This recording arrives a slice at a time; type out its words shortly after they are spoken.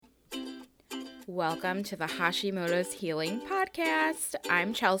Welcome to the Hashimoto's Healing Podcast.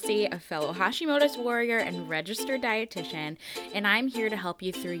 I'm Chelsea, a fellow Hashimoto's warrior and registered dietitian, and I'm here to help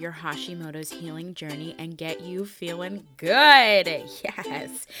you through your Hashimoto's healing journey and get you feeling good.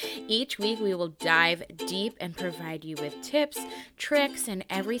 Yes. Each week we will dive deep and provide you with tips, tricks, and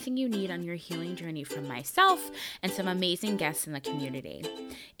everything you need on your healing journey from myself and some amazing guests in the community.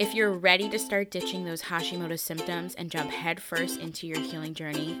 If you're ready to start ditching those Hashimoto symptoms and jump headfirst into your healing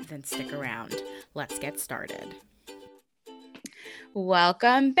journey, then stick around. Let's get started.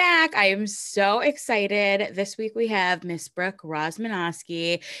 Welcome back. I am so excited. This week we have Miss Brooke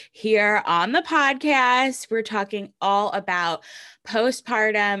Rozmenoski here on the podcast. We're talking all about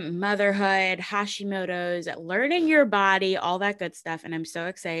postpartum, motherhood, Hashimoto's, learning your body, all that good stuff. And I'm so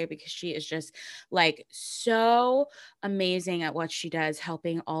excited because she is just like so amazing at what she does,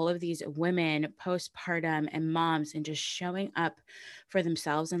 helping all of these women postpartum and moms and just showing up for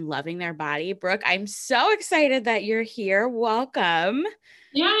themselves and loving their body. Brooke, I'm so excited that you're here. Welcome.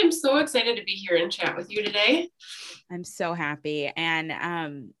 Yeah, I'm so excited to be here and chat with you today. I'm so happy.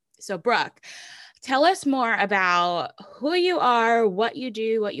 And so Brooke, tell us more about who you are, what you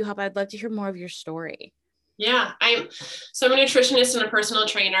do, what you help. I'd love to hear more of your story. Yeah, I'm a nutritionist and a personal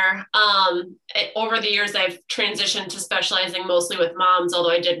trainer. Over the years, I've transitioned to specializing mostly with moms,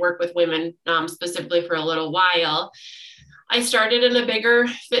 although I did work with women specifically for a little while. I started in a bigger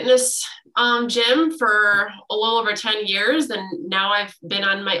fitness gym for a little over 10 years. And now I've been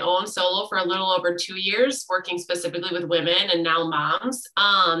on my own solo for a little over 2 years, working specifically with women and now moms.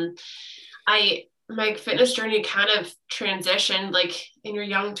 My fitness journey kind of transitioned like in your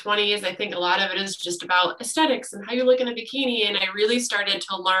young 20s. I think a lot of it is just about aesthetics and how you look in a bikini. And I really started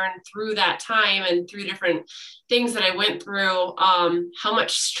to learn through that time and through different things that I went through, how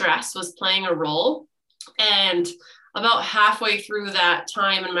much stress was playing a role. And about halfway through that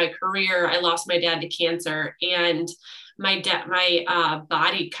time in my career, I lost my dad to cancer, and my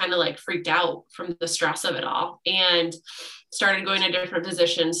body kind of like freaked out from the stress of it all and started going to different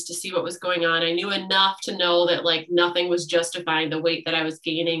physicians to see what was going on. I knew enough to know that like nothing was justifying the weight that I was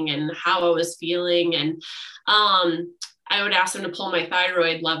gaining and how I was feeling. And I would ask them to pull my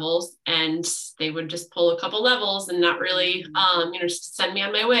thyroid levels, and they would just pull a couple levels and not really, just send me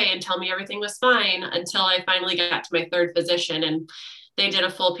on my way and tell me everything was fine, until I finally got to my third physician, and they did a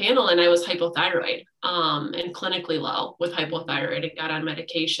full panel, and I was hypothyroid, and clinically low with hypothyroid, and got on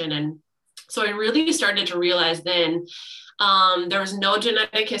medication. And so I really started to realize then, there was no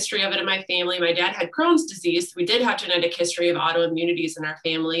genetic history of it in my family. My dad had Crohn's disease. We did have genetic history of autoimmunities in our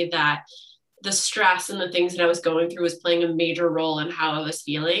family, that the stress and the things that I was going through was playing a major role in how I was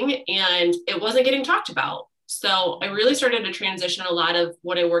feeling, and it wasn't getting talked about. So I really started to transition a lot of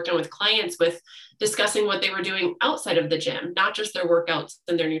what I worked on with clients with discussing what they were doing outside of the gym, not just their workouts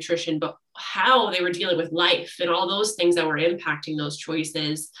and their nutrition, but how they were dealing with life and all those things that were impacting those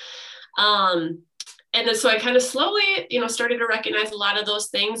choices. And then, so I kind of slowly, started to recognize a lot of those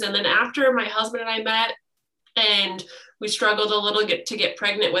things. And then after my husband and I met, and we struggled a little to get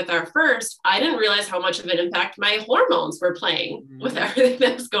pregnant with our first, I didn't realize how much of an impact my hormones were playing with everything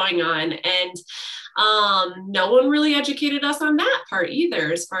that was going on. And no one really educated us on that part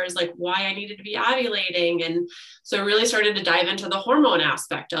either, as far as like why I needed to be ovulating. And so I really started to dive into the hormone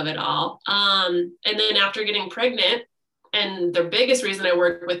aspect of it all. And then after getting pregnant, and the biggest reason I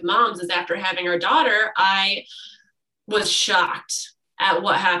work with moms is after having our daughter, I was shocked at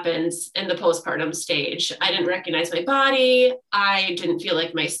what happens in the postpartum stage. I didn't recognize my body. I didn't feel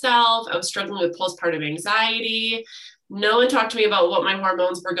like myself. I was struggling with postpartum anxiety. No one talked to me about what my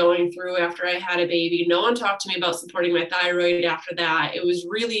hormones were going through after I had a baby. No one talked to me about supporting my thyroid after that. It was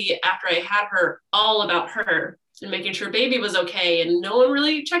really after I had her, all about her and making sure baby was okay. And no one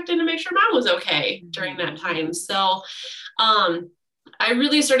really checked in to make sure mom was okay during that time. So I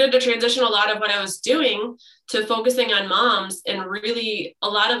really started to transition a lot of what I was doing to focusing on moms. And really a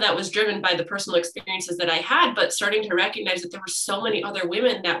lot of that was driven by the personal experiences that I had, but starting to recognize that there were so many other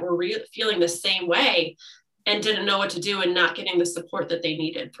women that were feeling the same way and didn't know what to do and not getting the support that they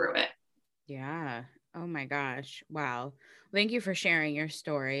needed through it. Yeah. Oh my gosh. Wow. Thank you for sharing your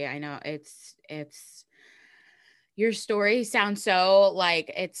story. I know it's your story sounds so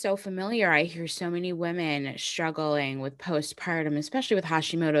like it's so familiar. I hear so many women struggling with postpartum, especially with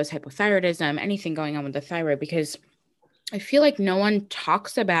Hashimoto's, hypothyroidism, anything going on with the thyroid, because I feel like no one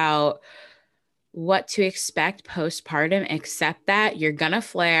talks about what to expect postpartum, except that you're going to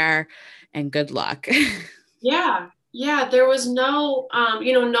flare and good luck. Yeah. Yeah, there was no,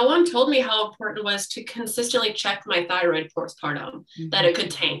 no one told me how important it was to consistently check my thyroid postpartum, that Mm-hmm. it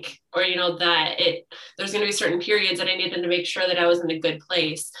could tank, or, that there's going to be certain periods that I needed to make sure that I was in a good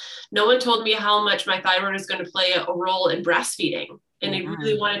place. No one told me how much my thyroid is going to play a role in breastfeeding. And I Yeah.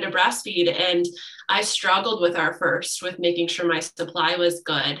 really wanted to breastfeed. And I struggled with our first, with making sure my supply was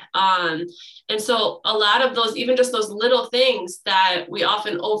good. And so a lot of those, even just those little things that we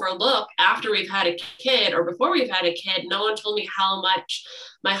often overlook after we've had a kid or before we've had a kid, no one told me how much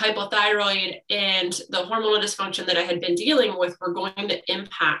my hypothyroid and the hormonal dysfunction that I had been dealing with were going to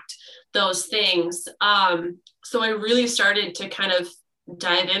impact those things. So I really started to kind of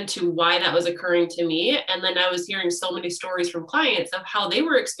dive into why that was occurring to me. And then I was hearing so many stories from clients of how they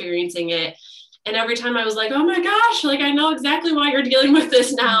were experiencing it. And every time I was like, oh my gosh, like I know exactly why you're dealing with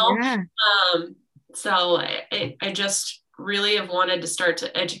this now. Yeah. So I just really have wanted to start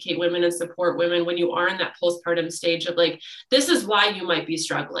to educate women and support women when you are in that postpartum stage of like, this is why you might be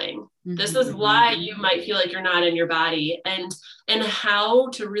struggling. This is why you might feel like you're not in your body, and how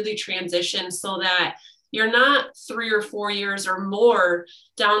to really transition so that you're not 3 or 4 years or more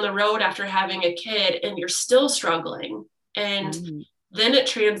down the road after having a kid and you're still struggling. And Mm-hmm. then it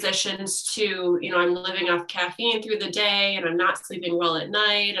transitions to, I'm living off caffeine through the day and I'm not sleeping well at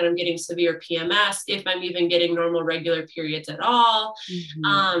night and I'm getting severe PMS, if I'm even getting normal regular periods at all. Mm-hmm.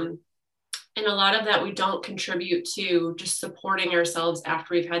 Um, and a lot of that we don't contribute to just supporting ourselves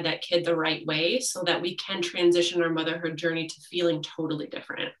after we've had that kid the right way so that we can transition our motherhood journey to feeling totally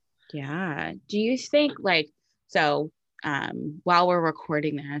different. Yeah. Do you think so while we're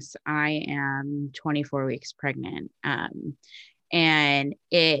recording this, I am 24 weeks pregnant. And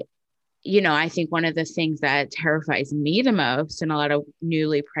I think one of the things that terrifies me the most and a lot of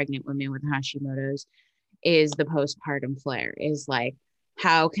newly pregnant women with Hashimoto's is the postpartum flare, is like,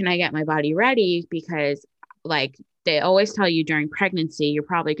 how can I get my body ready? Because like they always tell you during pregnancy, you're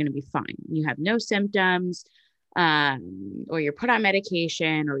probably going to be fine. You have no symptoms, or you're put on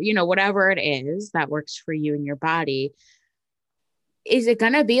medication or, whatever it is that works for you and your body. Is it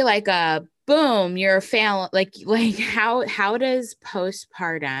going to be like a boom, you're a fail? Like how does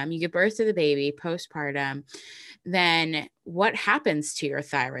postpartum, you give birth to the baby postpartum, then what happens to your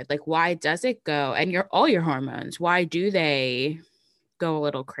thyroid? Like, why does it go, and all your hormones, why do they go a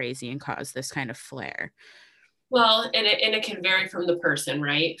little crazy and cause this kind of flare? Well, and it can vary from the person,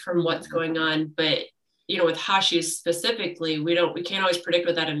 right? From what's Mhm. going on. But with Hashis specifically, we can't always predict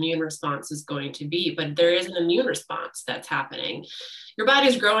what that immune response is going to be, but there is an immune response that's happening. Your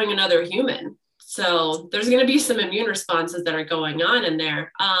body's growing another human. So there's going to be some immune responses that are going on in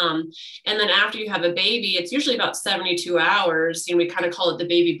there. And then after you have a baby, it's usually about 72 hours. We kind of call it the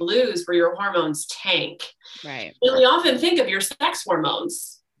baby blues, where your hormones tank. Right. And we often think of your sex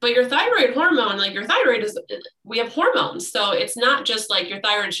hormones, but your thyroid hormone, like your thyroid is, we have hormones. So it's not just like your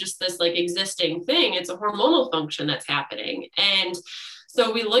thyroid's just this like existing thing. It's a hormonal function that's happening. And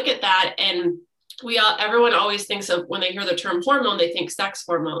so we look at that, and everyone always thinks of, when they hear the term hormone, they think sex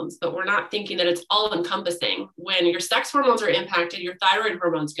hormones, but we're not thinking that it's all encompassing. When your sex hormones are impacted, your thyroid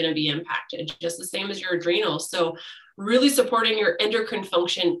hormone is going to be impacted, just the same as your adrenals. So really supporting your endocrine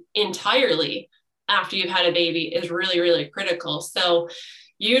function entirely after you've had a baby is really, really critical. So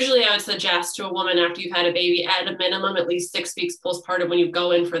usually I would suggest to a woman after you've had a baby, at a minimum, at least 6 weeks postpartum, when you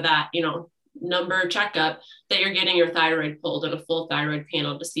go in for that, number checkup, that you're getting your thyroid pulled and a full thyroid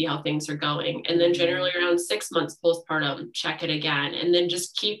panel to see how things are going. And then generally around 6 months postpartum, check it again. And then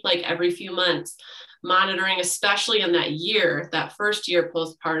just keep like every few months monitoring, especially in that first year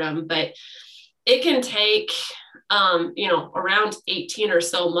postpartum. But it can take around 18 or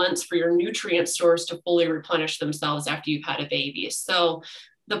so months for your nutrient stores to fully replenish themselves after you've had a baby. So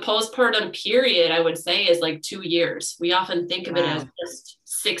the postpartum period, I would say, is like 2 years. We often think of it as Wow. just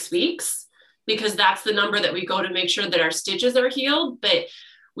 6 weeks because that's the number that we go to make sure that our stitches are healed. But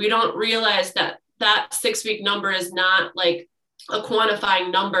we don't realize that that 6 week number is not like a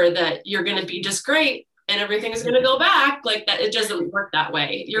quantifying number that you're going to be just great and everything is going to go back like that. It doesn't work that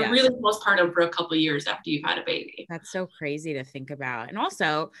way. You're Yeah. really postpartum for a couple of years after you've had a baby. That's so crazy to think about. And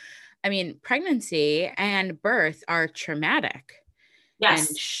also, I mean, pregnancy and birth are traumatic and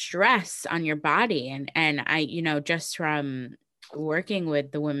Yes. stress on your body. And I, just from working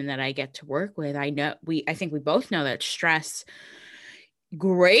with the women that I get to work with, I think we both know that stress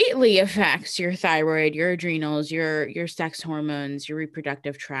greatly affects your thyroid, your adrenals, your sex hormones, your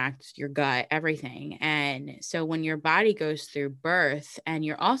reproductive tract, your gut, everything. And so when your body goes through birth and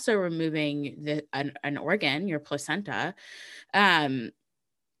you're also removing an organ, your placenta, um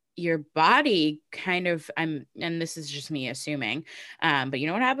your body kind of, and this is just me assuming, but you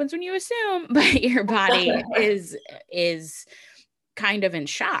know what happens when you assume, but your body is kind of in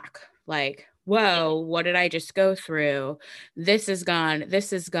shock. Like, whoa, what did I just go through? This is gone.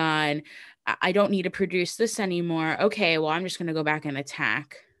 This is gone. I don't need to produce this anymore. Okay, well, I'm just going to go back and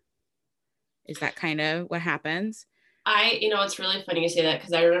attack. Is that kind of what happens? It's really funny you say that,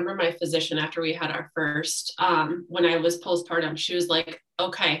 because I remember my physician after we had our first, when I was postpartum, she was like,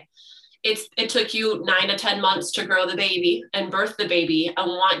 okay, it took you 9 to 10 months to grow the baby and birth the baby. I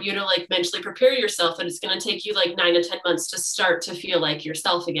want you to like mentally prepare yourself that it's going to take you like 9 to 10 months to start to feel like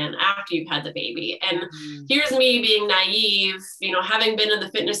yourself again after you've had the baby. And here's me being naive, having been in the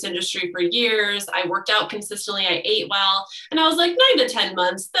fitness industry for years. I worked out consistently. I ate well. And I was like, 9 to 10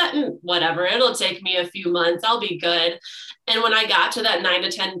 months, that whatever, it'll take me a few months. I'll be good. And when I got to that 9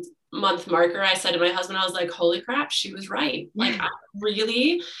 to 10 month marker, I said to my husband, I was like, holy crap, she was right. Like, I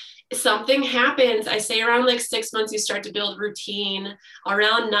really, something happens. I say around like 6 months, you start to build routine.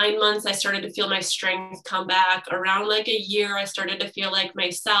 Around 9 months, I started to feel my strength come back. Around like a year, I started to feel like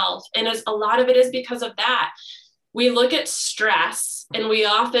myself. And as a lot of it is because of that. We look at stress and we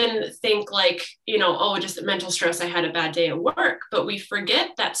often think like, oh, just mental stress. I had a bad day at work, but we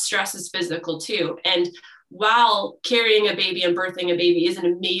forget that stress is physical too. And while carrying a baby and birthing a baby is an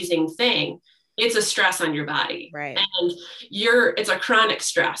amazing thing, it's a stress on your body. Right. And it's a chronic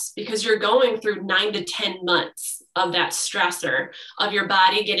stress because you're going through 9 to 10 months of that stressor of your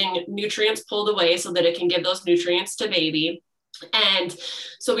body getting nutrients pulled away so that it can give those nutrients to baby. And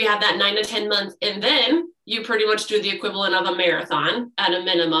so we have that 9 to 10 months, and then you pretty much do the equivalent of a marathon at a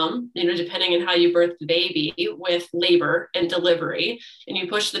minimum, depending on how you birth the baby with labor and delivery, and you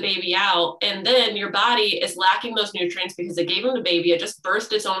push the baby out. And then your body is lacking those nutrients because it gave them the baby. It just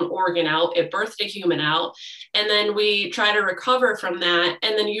birthed its own organ out. It birthed a human out. And then we try to recover from that.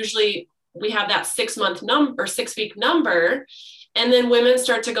 And then usually we have that 6 month number or 6 week number. And then women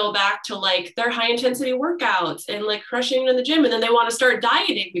start to go back to like their high intensity workouts and like crushing in the gym. And then they want to start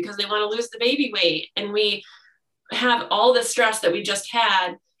dieting because they want to lose the baby weight. And we have all the stress that we just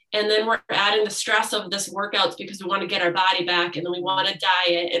had. And then we're adding the stress of this workouts because we want to get our body back. And then we want to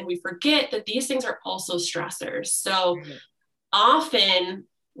diet. And we forget that these things are also stressors. So often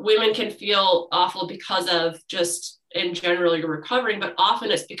women can feel awful because of just in general, you're recovering, but often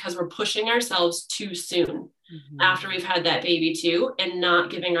it's because we're pushing ourselves too soon after we've had that baby too, and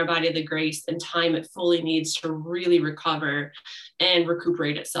not giving our body the grace and time it fully needs to really recover and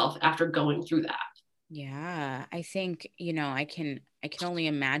recuperate itself after going through that. Yeah. I think, I can only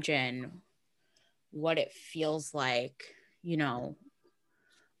imagine what it feels like,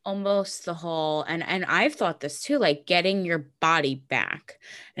 almost the whole, and I've thought this too, like getting your body back.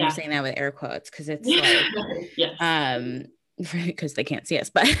 And I'm saying that with air quotes because it's like, because they can't see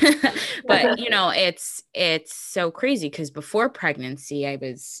us, but it's so crazy because before pregnancy I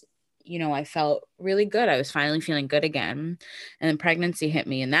was, I felt really good. I was finally feeling good again. And then pregnancy hit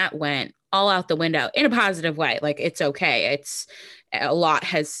me and that went all out the window in a positive way. Like, it's okay. It's a lot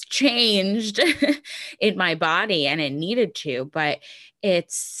has changed in my body and it needed to, but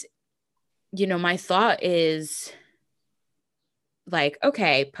it's, my thought is like,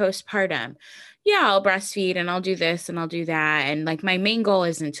 okay, postpartum, yeah, I'll breastfeed and I'll do this and I'll do that. And like, my main goal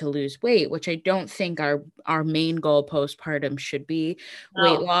isn't to lose weight, which I don't think our main goal postpartum should be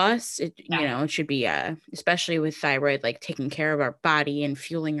weight loss. It should be, especially with thyroid, like taking care of our body and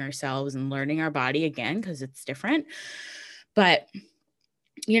fueling ourselves and learning our body again, because it's different. But,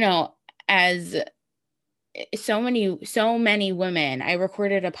 as so many women, I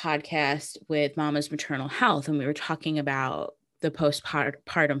recorded a podcast with Mama's Maternal Health, and we were talking about the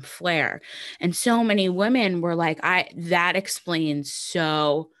postpartum flare. And so many women were like, that explains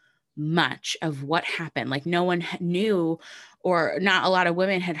so much of what happened. Like, no one knew, or not a lot of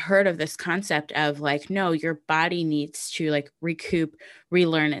women had heard of this concept of like, no, your body needs to like recoup,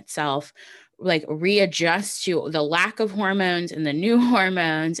 relearn itself, like readjust to the lack of hormones and the new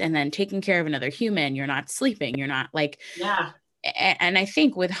hormones, and then taking care of another human. You're not sleeping. You're not like, and I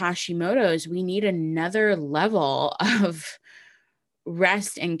think with Hashimoto's, we need another level of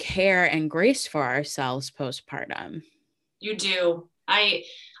rest and care and grace for ourselves postpartum. You do.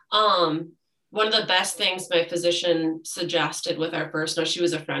 One of the best things my physician suggested with our first, no, she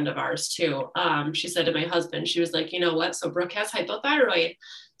was a friend of ours too. She said to my husband, she was like, you know what? So Brooke has hypothyroid.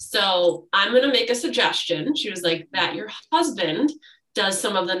 So I'm going to make a suggestion. She was like, that your husband does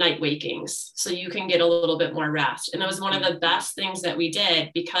some of the night wakings so you can get a little bit more rest. And it was one of the best things that we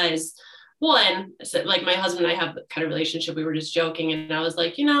did because one, like my husband and I have the kind of relationship, we were just joking. And I was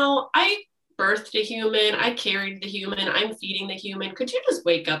like, I birthed a human. I carried the human. I'm feeding the human. Could you just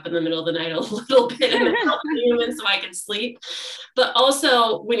wake up in the middle of the night a little bit and help the human so I can sleep? But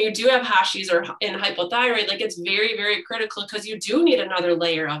also when you do have Hashis or in hypothyroid, like it's very, very critical because you do need another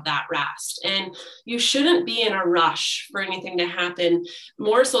layer of that rest. And you shouldn't be in a rush for anything to happen.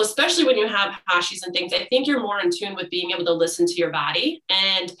 More so, especially when you have Hashis and things, I think you're more in tune with being able to listen to your body.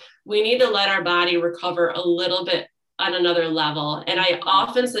 And we need to let our body recover a little bit on another level. And I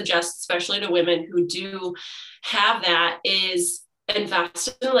often suggest, especially to women who do have that, is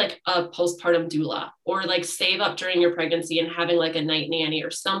invest in like a postpartum doula, or like save up during your pregnancy and having like a night nanny or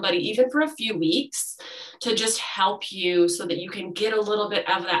somebody, even for a few weeks, to just help you so that you can get a little bit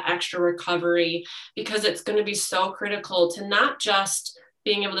of that extra recovery, because it's going to be so critical to not just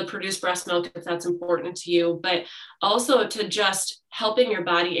being able to produce breast milk if that's important to you, but also to just helping your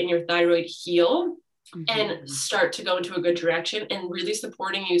body and your thyroid heal and start to go into a good direction, and really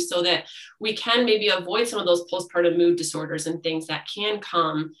supporting you so that we can maybe avoid some of those postpartum mood disorders and things that can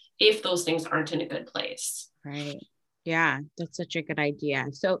come if those things aren't in a good place. Right. Yeah, that's such a good idea.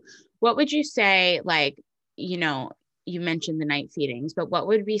 So what would you say, like, you know, you mentioned the night feedings, but what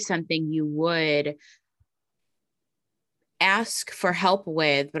would be something you would ask for help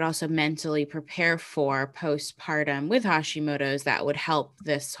with, but also mentally prepare for postpartum with Hashimoto's that would help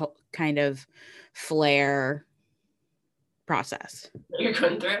this whole kind of flare process you're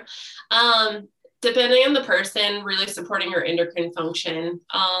going through? Depending on the person, really supporting your endocrine function.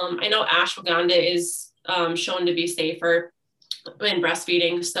 I know ashwagandha is shown to be safer in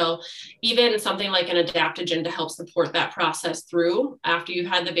breastfeeding. So even something like an adaptogen to help support that process through after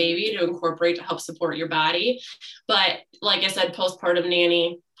you've had the baby, to incorporate to help support your body. But like I said, postpartum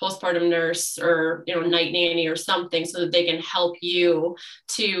nanny, postpartum nurse, or, you know, night nanny or something, so that they can help you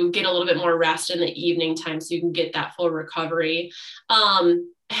to get a little bit more rest in the evening time so you can get that full recovery.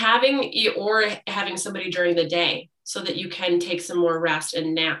 Having somebody during the day so that you can take some more rest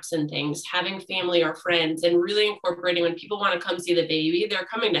and naps and things, having family or friends, and really incorporating when people want to come see the baby, they're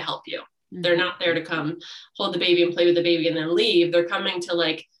coming to help you. They're not there to come hold the baby and play with the baby and then leave. They're coming to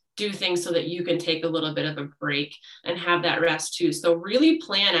like do things so that you can take a little bit of a break and have that rest too. So really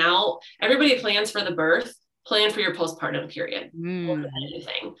plan out, everybody plans for the birth, plan for your postpartum period. More than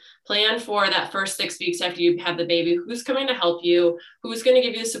anything, plan for that first 6 weeks after you have the baby. Who's coming to help you? Who's going to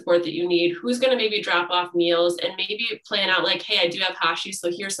give you the support that you need? Who's going to maybe drop off meals? And maybe plan out like, hey, I do have Hashi, so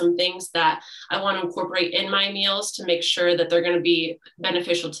here's some things that I want to incorporate in my meals to make sure that they're going to be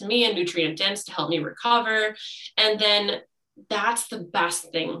beneficial to me and nutrient dense to help me recover. And then that's the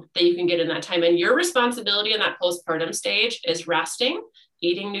best thing that you can get in that time. And your responsibility in that postpartum stage is resting,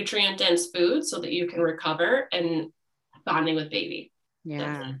 eating nutrient dense food so that you can recover, and bonding with baby.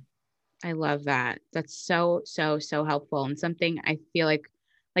 Yeah. I love that. That's so helpful, and something I feel like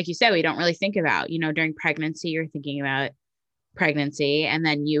you said, we don't really think about. You know, during pregnancy, you're thinking about pregnancy, and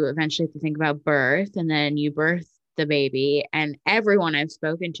then you eventually have to think about birth, and then you birth the baby. And everyone I've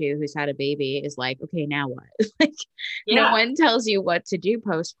spoken to who's had a baby is like, okay, now what? Like, no one tells you what to do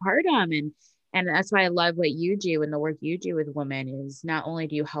postpartum. And that's why I love what you do and the work you do with women, is not only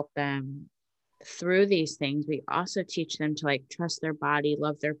do you help them through these things, we also teach them to like trust their body,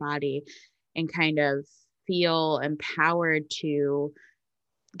 love their body, and kind of feel empowered to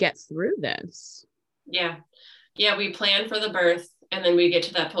get through this. Yeah. We plan for the birth, and then we get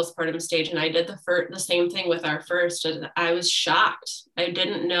to that postpartum stage. And I did the same thing with our first. And I was shocked. I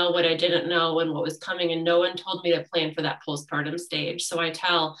didn't know what I didn't know and what was coming. And no one told me to plan for that postpartum stage. So I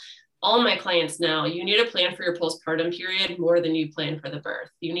tell all my clients now, you need to plan for your postpartum period more than you plan for the birth.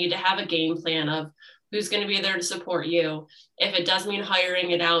 You need to have a game plan of who's going to be there to support you. If it does mean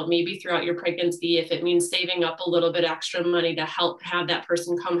hiring it out, maybe throughout your pregnancy, if it means saving up a little bit extra money to help have that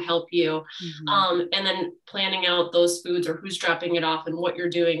person come help you. And then planning out those foods, or who's dropping it off and what you're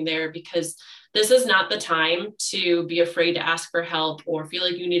doing there, because this is not the time to be afraid to ask for help or feel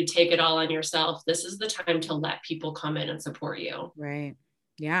like you need to take it all on yourself. This is the time to let people come in and support you. Right.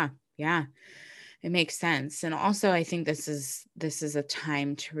 Yeah. It makes sense. And also, I think this is a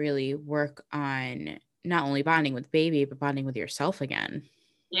time to really work on not only bonding with baby, but bonding with yourself again.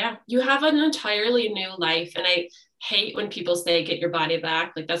 Yeah, you have an entirely new life. And I hate when people say get your body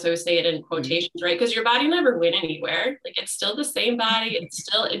back. Like, that's why I say it in quotations, right? Because your body never went anywhere. Like, it's still the same body.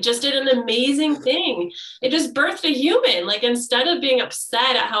 It just did an amazing thing. It just birthed a human. Like, instead of being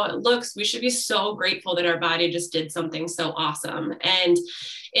upset at how it looks, we should be so grateful that our body just did something so awesome. And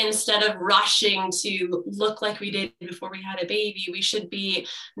instead of rushing to look like we did before we had a baby, we should be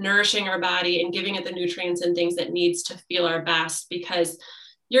nourishing our body and giving it the nutrients and things it needs to feel our best, because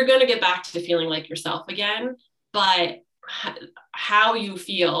you're going to get back to feeling like yourself again. But how you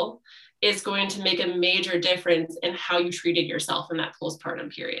feel is going to make a major difference in how you treated yourself in that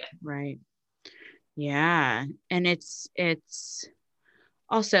postpartum period. Right. Yeah. And it's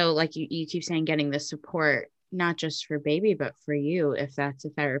also like you keep saying, getting the support, not just for baby, but for you, if that's a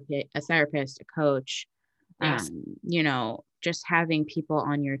therapist, a coach, Yes. just having people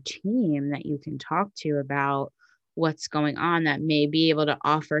on your team that you can talk to about what's going on, that may be able to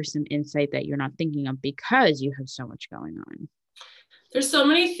offer some insight that you're not thinking of because you have so much going on. There's so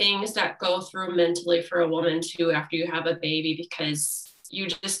many things that go through mentally for a woman too after you have a baby, because you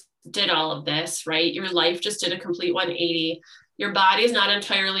just did all of this, right? Your life just did a complete 180. Your body is not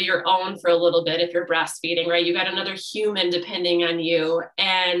entirely your own for a little bit if you're breastfeeding, right? You got another human depending on you.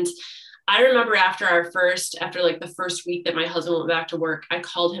 And I remember after like the first week that my husband went back to work, I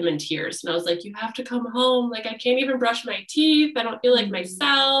called him in tears and I was like, you have to come home. Like, I can't even brush my teeth. I don't feel like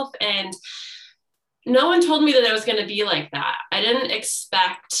myself. And no one told me that it was going to be like that. I didn't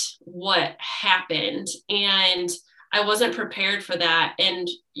expect what happened, and I wasn't prepared for that. And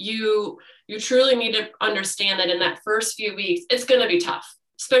you truly need to understand that in that first few weeks, it's going to be tough,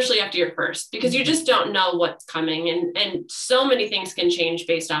 especially after your first, because you just don't know what's coming. And so many things can change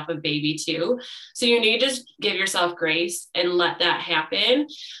based off of baby too. So you need to give yourself grace and let that happen.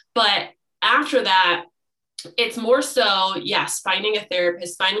 But after that, it's more so, yes, finding a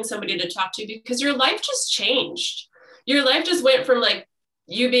therapist, finding somebody to talk to, because your life just changed. Your life just went from like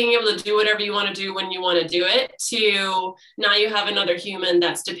you being able to do whatever you want to do when you want to do it to now you have another human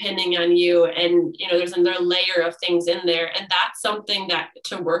that's depending on you. And, there's another layer of things in there. And that's something that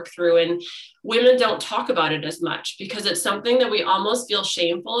to work through. And women don't talk about it as much because it's something that we almost feel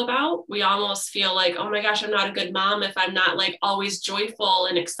shameful about. We almost feel like, oh my gosh, I'm not a good mom if I'm not like always joyful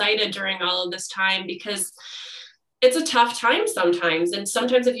and excited during all of this time, because it's a tough time sometimes. And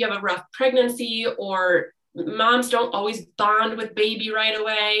sometimes if you have a rough pregnancy, or moms don't always bond with baby right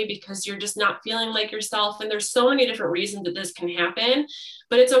away because you're just not feeling like yourself. And there's so many different reasons that this can happen,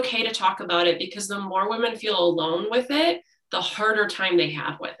 but it's okay to talk about it, because the more women feel alone with it, the harder time they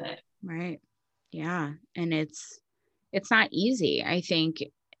have with it. Right. Yeah. And it's not easy. I think,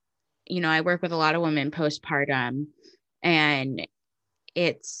 I work with a lot of women postpartum, and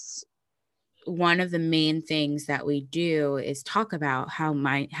it's one of the main things that we do is talk about how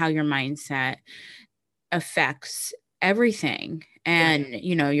your mindset affects everything. And,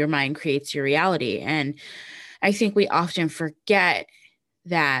 your mind creates your reality. And I think we often forget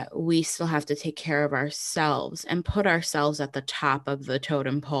that we still have to take care of ourselves and put ourselves at the top of the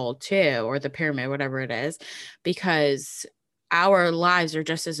totem pole too, or the pyramid, whatever it is, because our lives are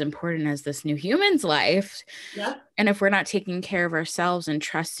just as important as this new human's life. Yeah. And if we're not taking care of ourselves and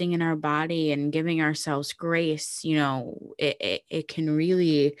trusting in our body and giving ourselves grace, it can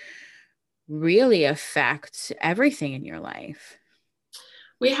really, really affect everything in your life.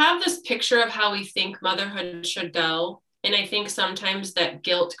 We have this picture of how we think motherhood should go. And I think sometimes that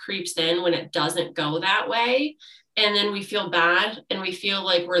guilt creeps in when it doesn't go that way. And then we feel bad and we feel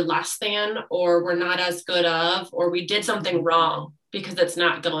like we're less than, or we're not as good of, or we did something wrong because it's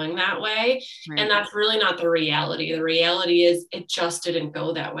not going that way. Right. And that's really not the reality. The reality is it just didn't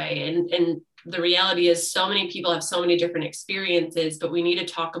go that way. And the reality is so many people have so many different experiences, but we need to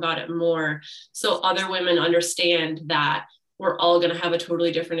talk about it more so other women understand that we're all going to have a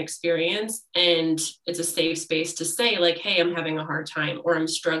totally different experience. And it's a safe space to say like, hey, I'm having a hard time, or I'm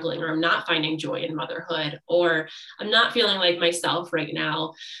struggling, or I'm not finding joy in motherhood, or I'm not feeling like myself right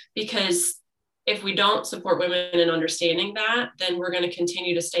now. Because if we don't support women in understanding that, then we're going to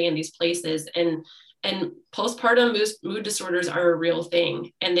continue to stay in these places. And postpartum mood disorders are a real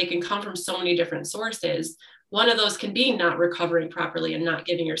thing, and they can come from so many different sources. One of those can be not recovering properly and not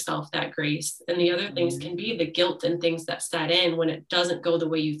giving yourself that grace. And the other things can be the guilt and things that set in when it doesn't go the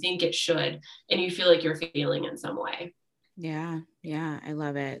way you think it should, and you feel like you're failing in some way. Yeah. Yeah. I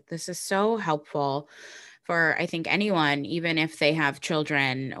love it. This is so helpful for, I think, anyone, even if they have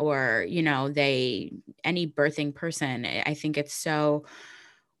children or, any birthing person. I think it's so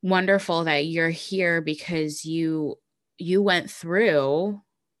wonderful that you're here because you went through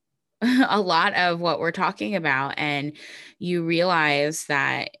a lot of what we're talking about, and you realize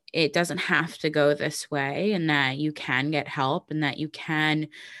that it doesn't have to go this way, and that you can get help, and that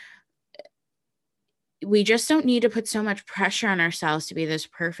we just don't need to put so much pressure on ourselves to be this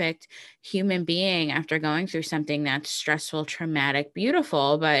perfect human being after going through something that's stressful, traumatic,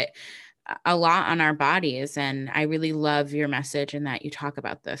 beautiful, but a lot on our bodies. And I really love your message and that you talk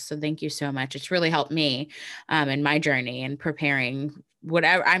about this. So thank you so much. It's really helped me in my journey and preparing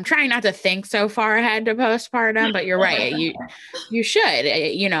whatever. I'm trying not to think so far ahead to postpartum, but you're right. You should,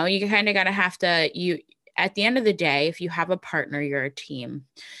 you kind of got to at the end of the day, if you have a partner, you're a team.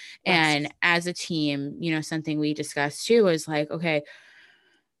 Yes. And as a team, something we discussed too is like, okay,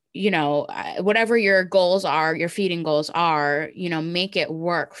 whatever your goals are, your feeding goals are, make it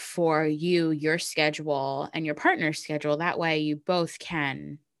work for you, your schedule and your partner's schedule. That way you both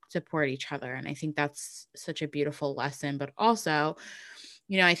can support each other. And I think that's such a beautiful lesson. But also,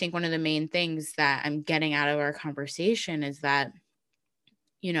 I think one of the main things that I'm getting out of our conversation is that,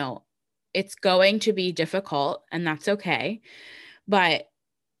 it's going to be difficult and that's okay. But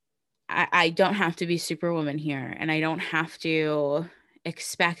I don't have to be Superwoman here, and I don't have to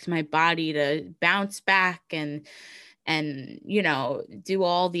expect my body to bounce back and do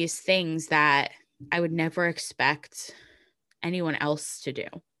all these things that I would never expect anyone else to do.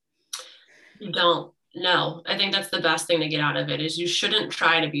 You don't. No, I think that's the best thing to get out of it is you shouldn't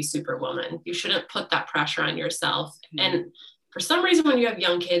try to be Superwoman. You shouldn't put that pressure on yourself. Mm-hmm. And for some reason, when you have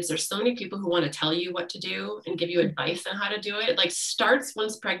young kids, there's so many people who want to tell you what to do and give you advice on how to do it. It like starts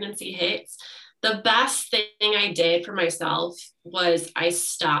once pregnancy hits. The best thing I did for myself was I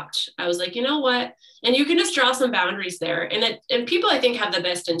stopped. I was like, you know what? And you can just draw some boundaries there. And people, I think, have the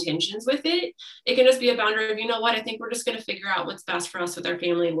best intentions with it. It can just be a boundary of, you know what? I think we're just going to figure out what's best for us with our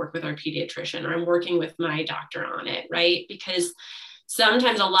family and work with our pediatrician, or I'm working with my doctor on it, right? Because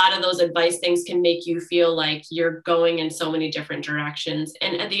sometimes a lot of those advice things can make you feel like you're going in so many different directions.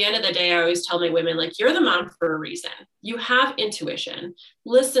 And at the end of the day, I always tell my women, like, you're the mom for a reason. You have intuition.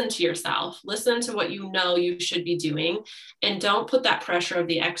 Listen to yourself. Listen to what you know you should be doing. And don't put that pressure of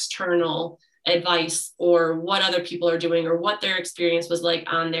the external advice or what other people are doing or what their experience was like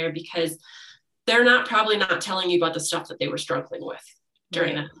on there, because they're probably not telling you about the stuff that they were struggling with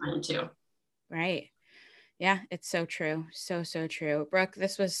during that time too. Right. Yeah, it's so true. So, so true. Brooke,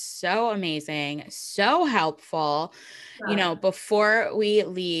 this was so amazing, so helpful. Before we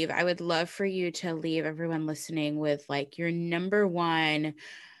leave, I would love for you to leave everyone listening with like your number one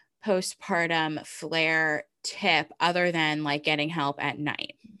postpartum flare tip other than like getting help at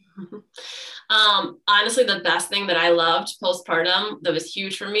night. Honestly, the best thing that I loved postpartum that was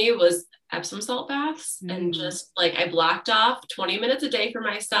huge for me was Epsom salt baths. And just like I blocked off 20 minutes a day for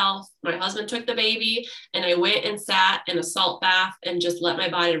myself. My husband took the baby and I went and sat in a salt bath and just let my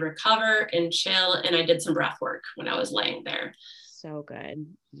body recover and chill. And I did some breath work when I was laying there. So good.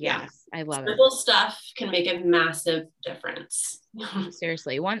 Yes, yeah. I love Simple stuff can make a massive difference.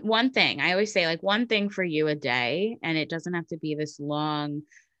 Seriously. One thing I always say, like one thing for you a day, and it doesn't have to be this long,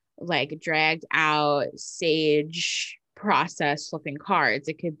 like dragged out sage process flipping cards.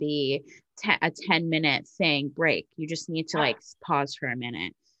 It could be a 10-minute thing break. You just need to like pause for a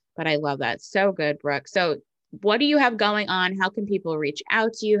minute. But I love that. So good, Brooke. So what do you have going on? How can people reach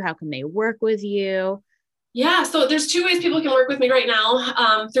out to you? How can they work with you? Yeah, so there's two ways people can work with me right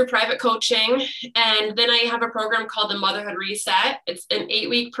now, through private coaching. And then I have a program called the Motherhood Reset. It's an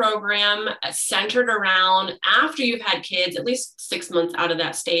 8-week program centered around after you've had kids, at least 6 months out of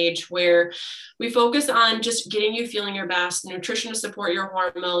that stage, where we focus on just getting you feeling your best, nutrition to support your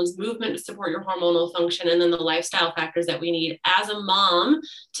hormones, movement to support your hormonal function, and then the lifestyle factors that we need as a mom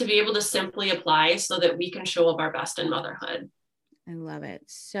to be able to simply apply so that we can show up our best in motherhood. I love it.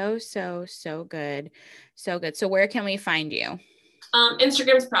 So, so, so good. So good. So where can we find you?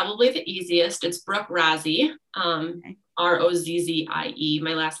 Instagram's probably the easiest. It's Brooke Rozzie, Rozzie.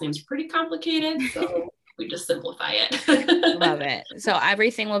 My last name's pretty complicated, so we just simplify it. Love it. So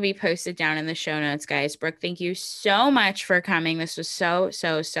everything will be posted down in the show notes, guys. Brooke, thank you so much for coming. This was so,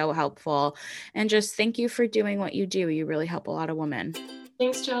 so, so helpful. And just thank you for doing what you do. You really help a lot of women.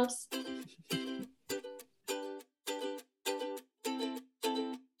 Thanks, Chels.